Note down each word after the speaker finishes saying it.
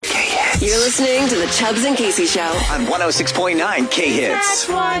You're listening to the Chubbs and Casey Show on 106.9 K-Hits. Match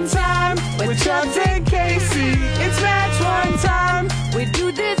one time with Chubbs and Casey. It's match one time. We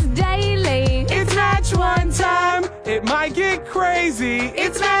do this daily. It's match one time. It might get crazy.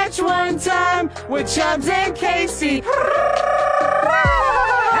 It's match one time with Chubbs and Casey.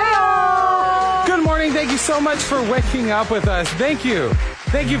 Good morning. Thank you so much for waking up with us. Thank you.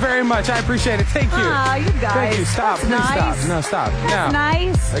 Thank you very much. I appreciate it. Thank you. Aw, you guys. Thank you. Stop. That's Please nice. stop. No, stop. That's no.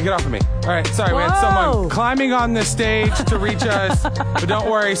 nice. Get off of me. All right. Sorry, we had Whoa. someone climbing on the stage to reach us. But don't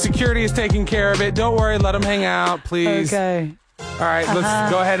worry. Security is taking care of it. Don't worry. Let them hang out, please. Okay. All right.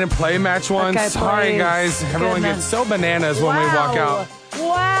 Let's go ahead and play match one. Okay, Sorry, please. guys. Everyone Goodness. gets so bananas when we walk out.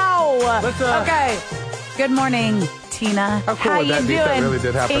 Wow. Let's, okay. Good morning, Tina. How cool How would you that be doing? if that really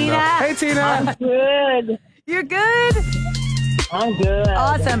did happen, Tina? though? Hey, Tina. Good. You're good? I'm good.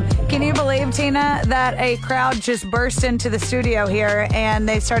 Awesome. Can you believe, Tina, that a crowd just burst into the studio here and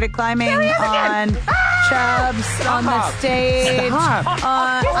they started climbing on Chubbs on the stage? Stop.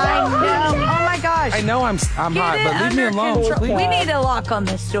 I know. Oh my gosh. I know I'm Get hot, it but leave me under alone, control. please. We need a lock on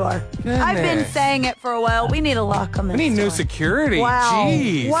this door. I've been Goodness. saying it for a while. We need a lock on this We need door. new security. Wow.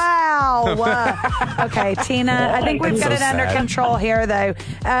 Jeez. Wow. Okay, Tina, I think we've got So it under sad. control here, though.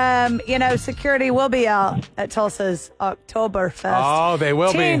 Security will be out at Tulsa's Oktoberfest. Oh, they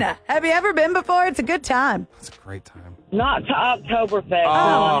will be. Tina, have you ever been before? It's a good time. It's a great time. Not to Oktoberfest. No,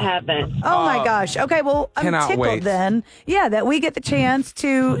 Oh. I haven't. Oh, my gosh. Okay, well, I'm Cannot tickled wait. then. Yeah, that we get the chance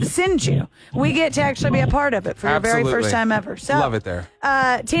to send you. We get to actually be a part of it for your very Absolutely. first time ever. So, Love it there.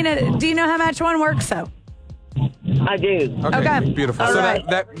 Tina, do you know how match one works? So, I do. Okay. Beautiful. All so right.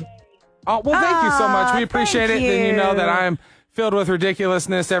 well, thank you so much. We appreciate thank it. Then you know you. that I'm filled with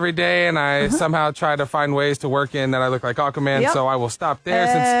ridiculousness every day, and I somehow try to find ways to work in that I look like Aquaman, Yep. so I will stop there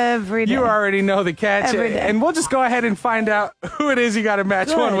since Every day. you already know the catch. Every day. And we'll just go ahead and find out who it is you got to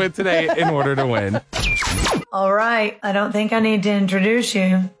match one with today in order to win. All right. I don't think I need to introduce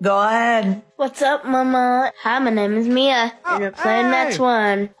you. Go ahead. What's up, Mama? Hi, my name is Mia, and we're playing hey. Match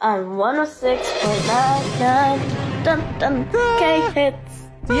 1 on 106.99 dun dun K-Hits.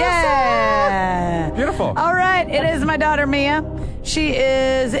 Yeah. Beautiful. All right. It is my daughter, Mia. She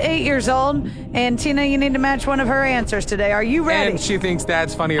is 8 years old. And Tina, you need to match one of her answers today. Are you ready? And she thinks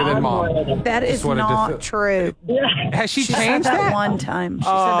Dad's funnier than Mom. That is Just wanted to not true. Has she She changed said that that? one time. She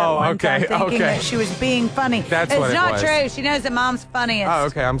said Oh, that one okay, time thinking okay. that she was being funny. That's it's what it not was. true. She knows that Mom's funniest. Oh,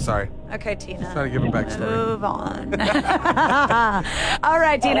 okay. I'm sorry. Okay, Tina. Trying to give a backstory. Move on. All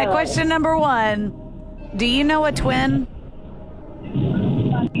right, Tina. Question number 1. Do you know a twin?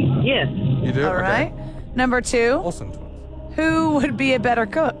 Yes. You do? All right. Number 2. Olsen twins. Who would be a better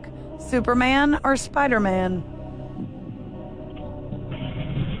cook? Superman or Spider-Man?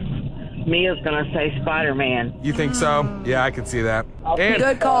 Mia's going to say Spider-Man. You think so? Yeah, I can see that. And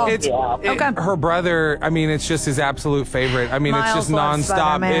Good call. Okay. Her brother, I mean, it's just his absolute favorite. I mean, it's just Miles loves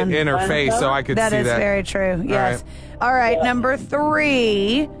nonstop Spider-Man. in her face, so I could That see is that. very true. Yes. All right. Number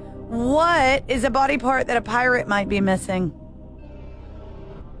 3. What is a body part that a pirate might be missing?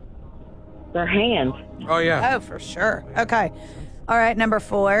 Their hand. Oh, yeah. Oh, for sure. Okay. All right. Number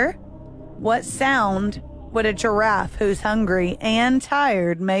 4. What sound would a giraffe who's hungry and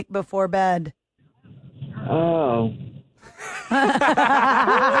tired make before bed? Oh.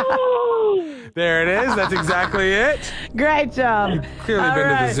 There it is. That's exactly it. Great job. Clearly All been to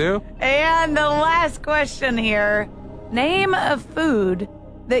the right. zoo. And the last question here. Name a food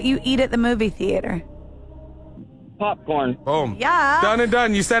that you eat at the movie theater. Popcorn. Boom. Yeah. Done and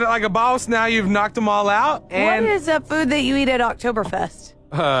done. You said it like a boss. Now you've knocked them all out. And What is a food that you eat at Oktoberfest?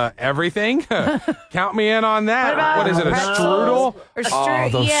 everything. Count me in on that. What about What is it? A pretzels? strudel? Or Oh,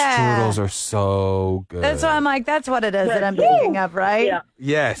 those yeah. strudels are so good. That's why I'm like, that's what it is that I'm thinking of, right? Yeah.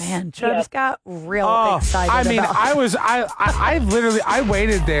 Yes. Man, Chubbs got real Oh, excited I mean, about I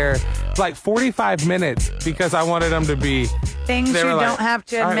waited there like 45 minutes because I wanted them to be things you they were like, don't have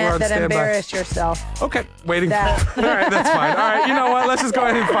to "All right, we're admit on that standby." embarrass yourself. okay. Waiting. That. All right, that's fine. All right, you know what? Let's just go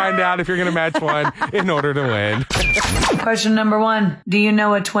ahead and find out if you're gonna match one in order to win. Question number 1. Do you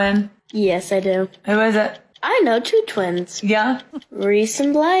know a twin? Yes, I do. Who is it? I know 2 twins. Yeah. Reese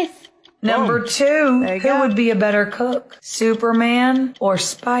and Blythe. Number 2. There you Who go. would be a better cook? Superman or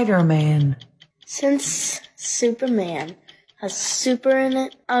Spider-Man? Since Superman has super in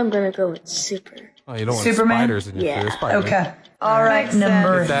it, I'm going to go with super. Oh, you don't want Superman? spiders in your Yeah. food. Spider-Man. Okay. All right, Makes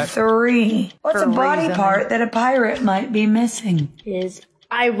number sense. That- 3. What's For a body reason. part that a pirate might be missing? His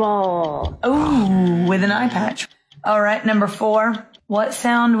eyeball. Ooh, with an eye patch. All right, number 4. What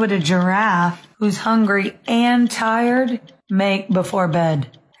sound would a giraffe who's hungry and tired make before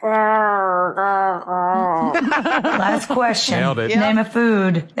bed? Last question. Nailed it. Name a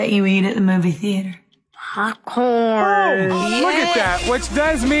food that you eat at the movie theater. Popcorn. Look at that, which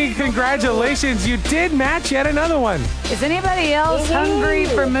does mean congratulations. You did match yet another one. Is anybody else hungry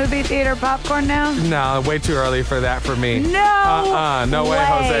for movie theater popcorn now? No, way too early for that for me. No way,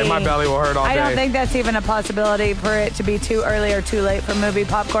 Jose. My belly will hurt all day. I don't think that's even a possibility for it to be too early or too late for movie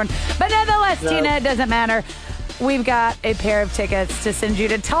popcorn. But nonetheless, Tina, it doesn't matter. We've got a pair of tickets to send you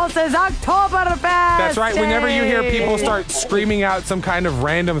to Tulsa's Oktoberfest. That's right. Whenever you hear people start screaming out some kind of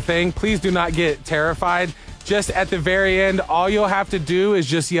random thing, please do not get terrified. Just at the very end, all you'll have to do is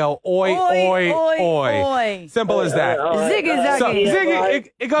just yell, oi, oi, oi. Oi. Simple as that. Ziggy zaggy. So, ziggy,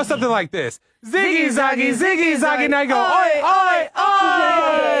 it goes something like this. Ziggy zaggy, ziggy zaggy. Now you go, oi, oi,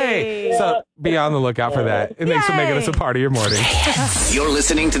 oi. So be on the lookout for that. And thanks for making us a part of your morning. You're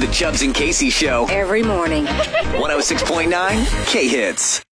listening to the Chubbs and Casey Show Every morning. 106.9 K-Hits.